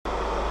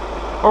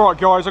Alright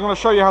guys, I'm going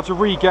to show you how to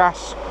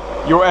regas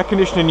your air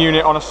conditioning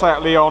unit on a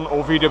Seat Leon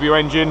or VW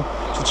engine.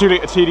 It's a 2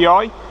 litre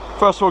TDI.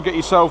 First of all, get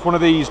yourself one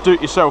of these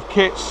do-it-yourself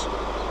kits.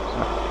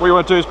 What you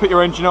want to do is put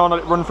your engine on, let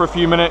it run for a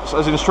few minutes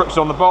as instructed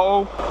on the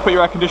bottle. Put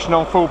your air conditioner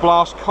on full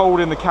blast, cold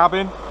in the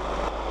cabin.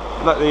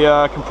 Let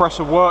the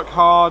compressor work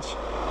hard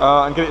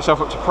and get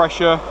itself up to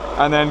pressure.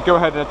 And then go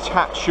ahead and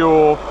attach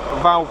your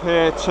valve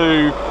here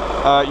to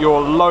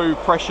your low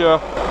pressure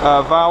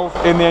valve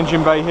in the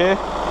engine bay here.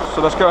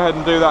 So let's go ahead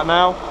and do that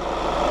now.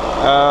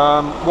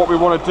 What we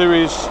want to do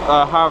is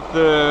have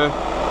the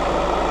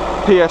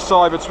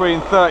PSI between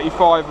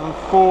 35 and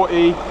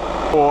 40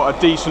 for a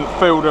decent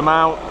filled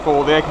amount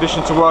for the air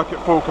conditioner to work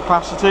at full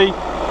capacity.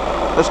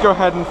 Let's go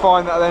ahead and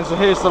find that then. So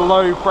here's the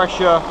low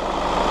pressure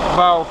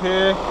valve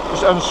here.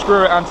 Just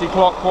unscrew it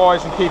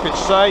anti-clockwise and keep it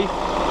safe.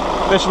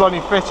 This will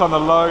only fit on the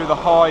low, the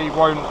high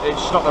won't,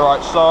 it's not the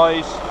right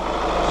size.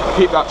 So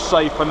keep that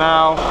safe for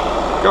now.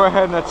 Go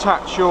ahead and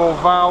attach your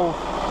valve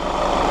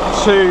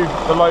to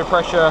the low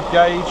pressure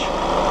gauge.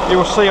 You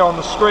will see on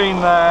the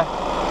screen there,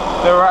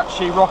 they're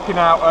actually rocking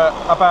out at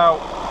about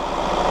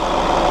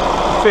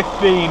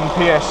 15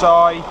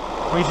 psi.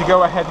 We need to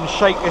go ahead and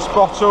shake this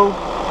bottle.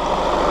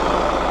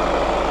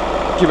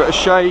 Give it a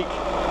shake.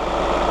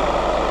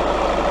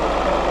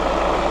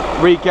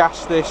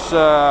 Regas this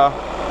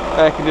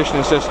air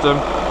conditioning system.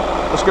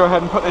 Let's go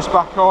ahead and put this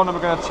back on, and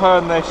we're going to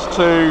turn this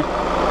to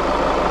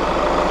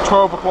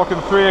 12 o'clock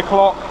and 3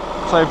 o'clock,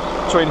 so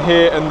between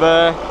here and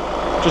there,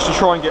 just to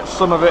try and get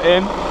some of it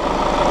in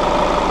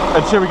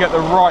until we get the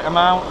right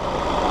amount.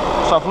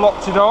 So I've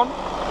locked it on.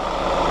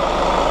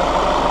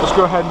 Let's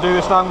go ahead and do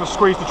this now. I'm going to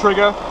squeeze the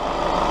trigger.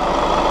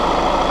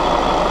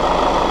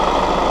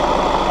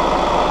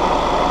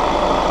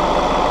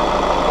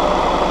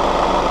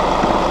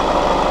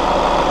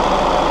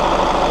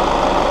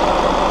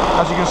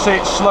 As you can see,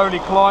 it's slowly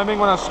climbing.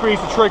 When I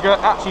squeeze the trigger, it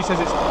actually says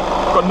it's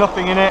got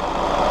nothing in it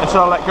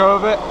until I let go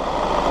of it.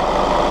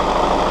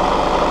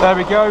 There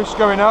we go, it's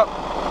going up.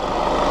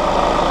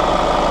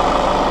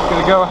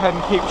 Going to go ahead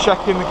and keep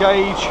checking the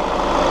gauge.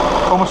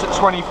 Almost at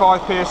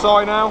 25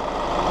 psi now.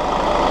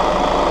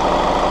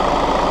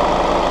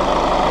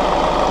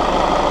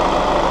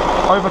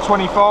 Over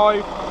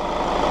 25.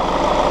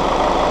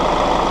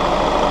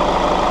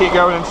 Keep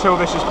going until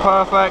this is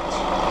perfect.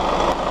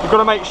 You've got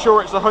to make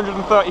sure it's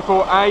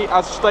 134A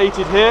as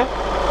stated here.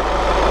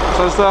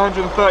 So it's the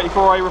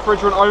 134A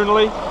refrigerant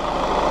only.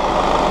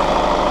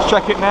 Let's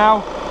check it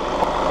now.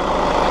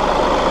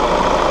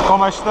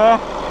 Almost there.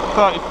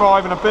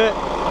 35 and a bit.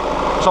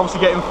 It's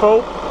obviously getting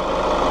full.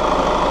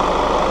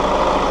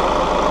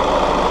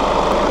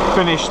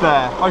 Finished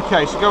there.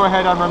 Okay, so go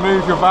ahead and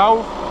remove your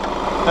valve.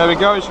 There we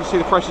go. As you can see,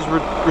 the pressure's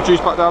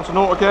reduced back down to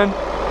 0 again.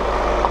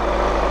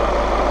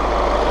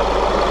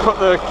 Put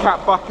the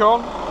cap back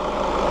on.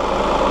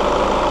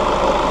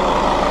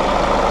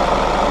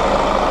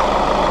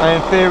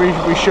 And in theory,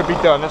 we should be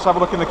done. Let's have a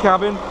look in the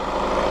cabin.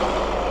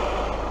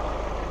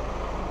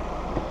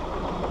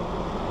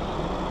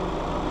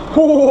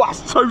 Oh,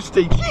 that's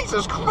toasty.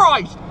 Jesus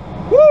Christ.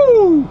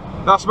 Woo!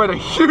 That's made a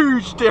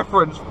huge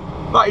difference.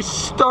 That is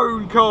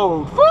stone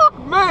cold. Fuck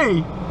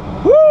me.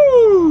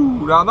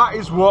 Woo! Now that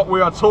is what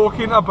we are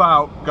talking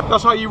about.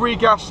 That's how you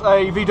regas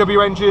a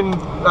VW engine,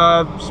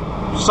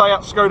 Seat,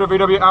 Skoda,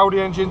 VW,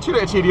 Audi engine, 2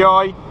 litre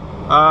TDI.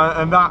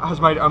 And that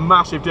has made a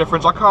massive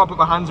difference. I can't put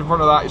my hands in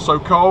front of that, it's so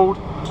cold.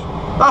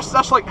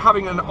 That's like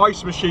having an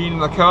ice machine in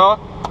the car.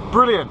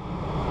 Brilliant.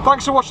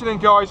 Thanks for watching then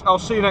guys, I'll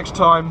see you next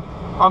time.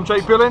 I'm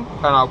Jake Billing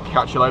and I'll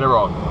catch you later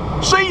on.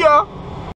 See ya!